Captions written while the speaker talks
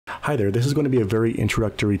Hi there, this is going to be a very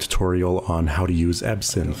introductory tutorial on how to use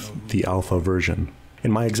Ebsynth, the alpha version.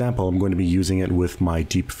 In my example, I'm going to be using it with my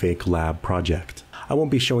Deepfake Lab project. I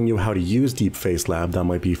won't be showing you how to use Deepfake Lab, that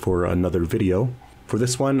might be for another video. For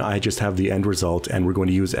this one, I just have the end result and we're going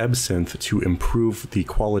to use Ebsynth to improve the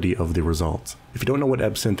quality of the result. If you don't know what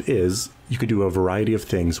Ebsynth is, you can do a variety of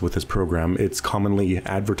things with this program. It's commonly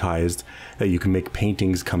advertised that you can make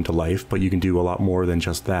paintings come to life, but you can do a lot more than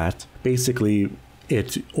just that. Basically,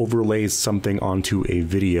 it overlays something onto a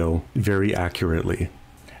video very accurately,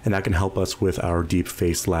 and that can help us with our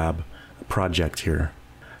Deepfake Lab project here.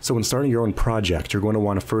 So when starting your own project, you're going to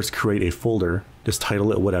want to first create a folder, just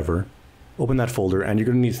title it whatever. Open that folder, and you're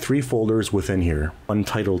going to need 3 folders within here. One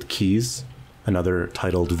titled keys, another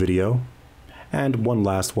titled video, and one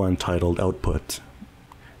last one titled output.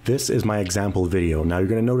 This is my example video. Now you're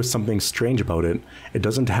going to notice something strange about it. It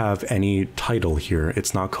doesn't have any title here.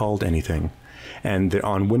 It's not called anything. And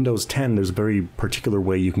on Windows 10, there's a very particular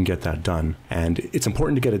way you can get that done. And it's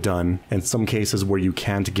important to get it done in some cases where you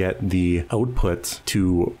can't get the output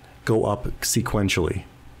to go up sequentially.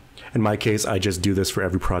 In my case, I just do this for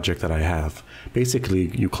every project that I have.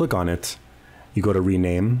 Basically, you click on it, you go to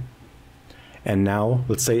rename, and now,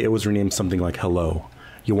 let's say it was renamed something like hello.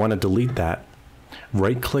 You want to delete that.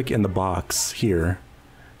 Right-click in the box here,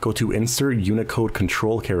 go to Insert Unicode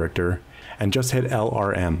Control Character, and just hit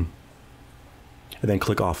LRM. And then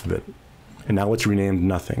click off of it. And now it's renamed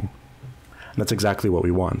nothing. And that's exactly what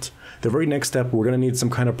we want. The very next step, we're going to need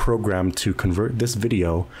some kind of program to convert this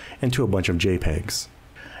video into a bunch of JPEGs.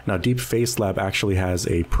 Now, Deepfake Lab actually has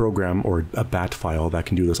a program or a BAT file that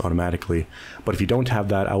can do this automatically, but if you don't have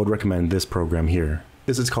that, I would recommend this program here.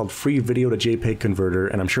 This is called Free Video to JPEG Converter,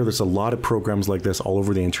 and I'm sure there's a lot of programs like this all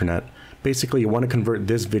over the internet. Basically, you want to convert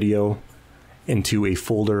this video into a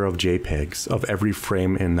folder of JPEGs of every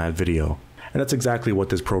frame in that video. And that's exactly what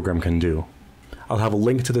this program can do. I'll have a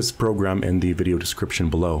link to this program in the video description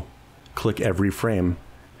below. Click every frame,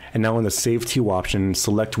 and now in the Save To option,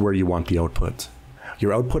 select where you want the output.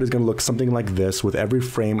 Your output is going to look something like this, with every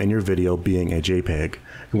frame in your video being a JPEG.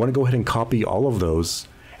 You want to go ahead and copy all of those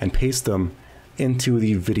and paste them into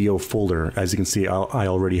the video folder. As you can see, I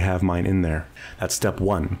already have mine in there. That's step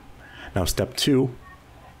 1. Now step 2,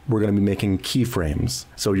 we're going to be making keyframes.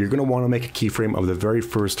 So you're going to want to make a keyframe of the very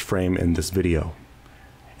first frame in this video.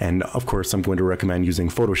 And of course, I'm going to recommend using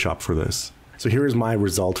Photoshop for this. So here is my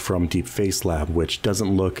result from Deepfake Lab, which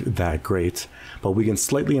doesn't look that great, but we can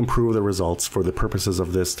slightly improve the results for the purposes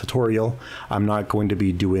of this tutorial. I'm not going to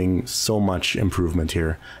be doing so much improvement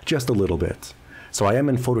here, just a little bit. So I am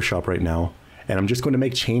in Photoshop right now, and I'm just going to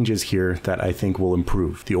make changes here that I think will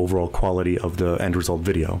improve the overall quality of the end result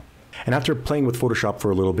video. And after playing with Photoshop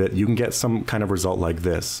for a little bit, you can get some kind of result like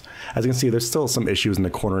this. As you can see, there's still some issues in the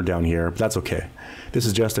corner down here, but that's okay. This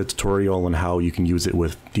is just a tutorial on how you can use it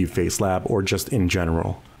with Deepfake Lab or just in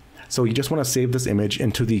general. So you just want to save this image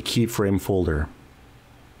into the keyframe folder,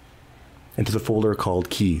 into the folder called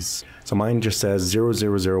keys. So mine just says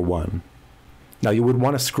 0001. Now you would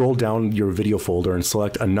want to scroll down your video folder and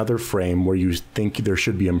select another frame where you think there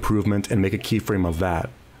should be improvement and make a keyframe of that.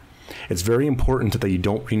 It's very important that you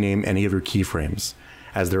don't rename any of your keyframes,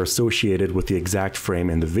 as they're associated with the exact frame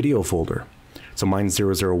in the video folder. So mine's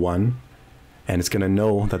 001, and it's going to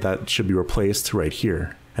know that that should be replaced right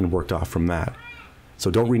here and worked off from that. So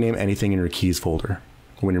don't rename anything in your keys folder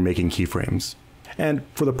when you're making keyframes. And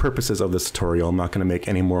for the purposes of this tutorial, I'm not going to make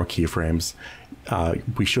any more keyframes.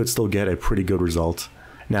 We should still get a pretty good result.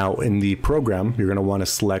 Now in the program, you're going to want to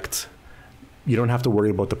select, you don't have to worry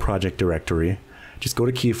about the project directory. Just go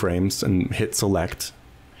to keyframes and hit select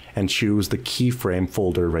and choose the keyframe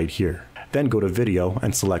folder right here. Then go to video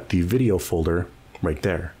and select the video folder right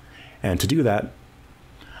there. And to do that,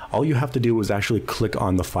 all you have to do is actually click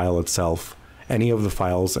on the file itself, any of the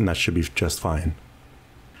files, and that should be just fine.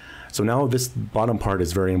 So now this bottom part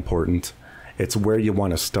is very important. It's where you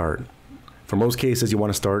want to start. For most cases, you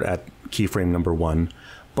want to start at keyframe number 1,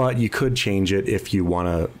 but you could change it if you want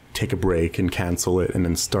to take a break and cancel it and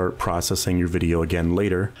then start processing your video again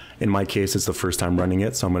later. In my case, it's the first time running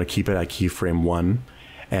it, so I'm going to keep it at keyframe 1.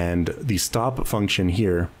 And the stop function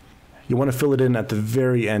here, you want to fill it in at the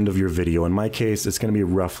very end of your video. In my case, it's going to be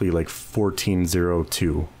roughly like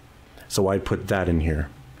 14:02. So I'd put that in here.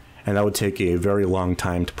 And that would take a very long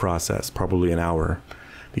time to process, probably an hour,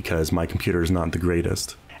 because my computer is not the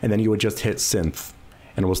greatest. And then you would just hit synth,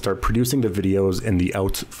 and it will start producing the videos in the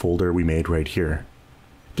out folder we made right here.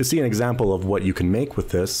 To see an example of what you can make with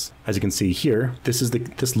this, as you can see here,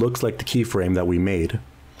 this looks like the keyframe that we made.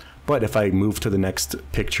 But if I move to the next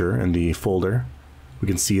picture in the folder, we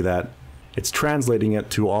can see that it's translating it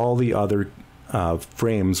to all the other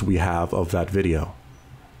frames we have of that video.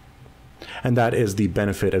 And that is the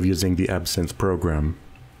benefit of using the Ebsynth program.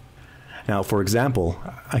 Now, for example,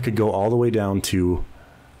 I could go all the way down to,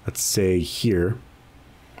 let's say, here,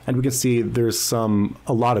 and we can see there's a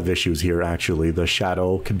lot of issues here, actually. The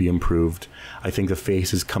shadow could be improved. I think the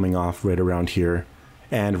face is coming off right around here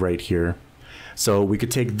and right here. So we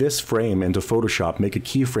could take this frame into Photoshop, make a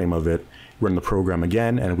keyframe of it, run the program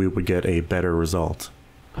again, and we would get a better result.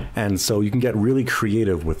 And so you can get really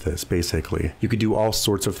creative with this, basically. You could do all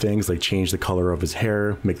sorts of things like change the color of his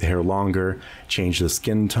hair, make the hair longer, change the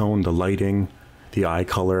skin tone, the lighting, the eye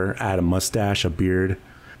color, add a mustache, a beard,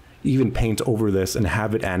 even paint over this and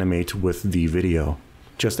have it animate with the video,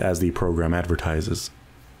 just as the program advertises.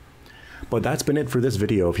 But that's been it for this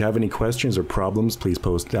video. If you have any questions or problems, please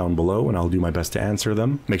post down below and I'll do my best to answer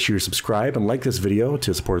them. Make sure you subscribe and like this video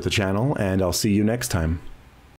to support the channel, and I'll see you next time.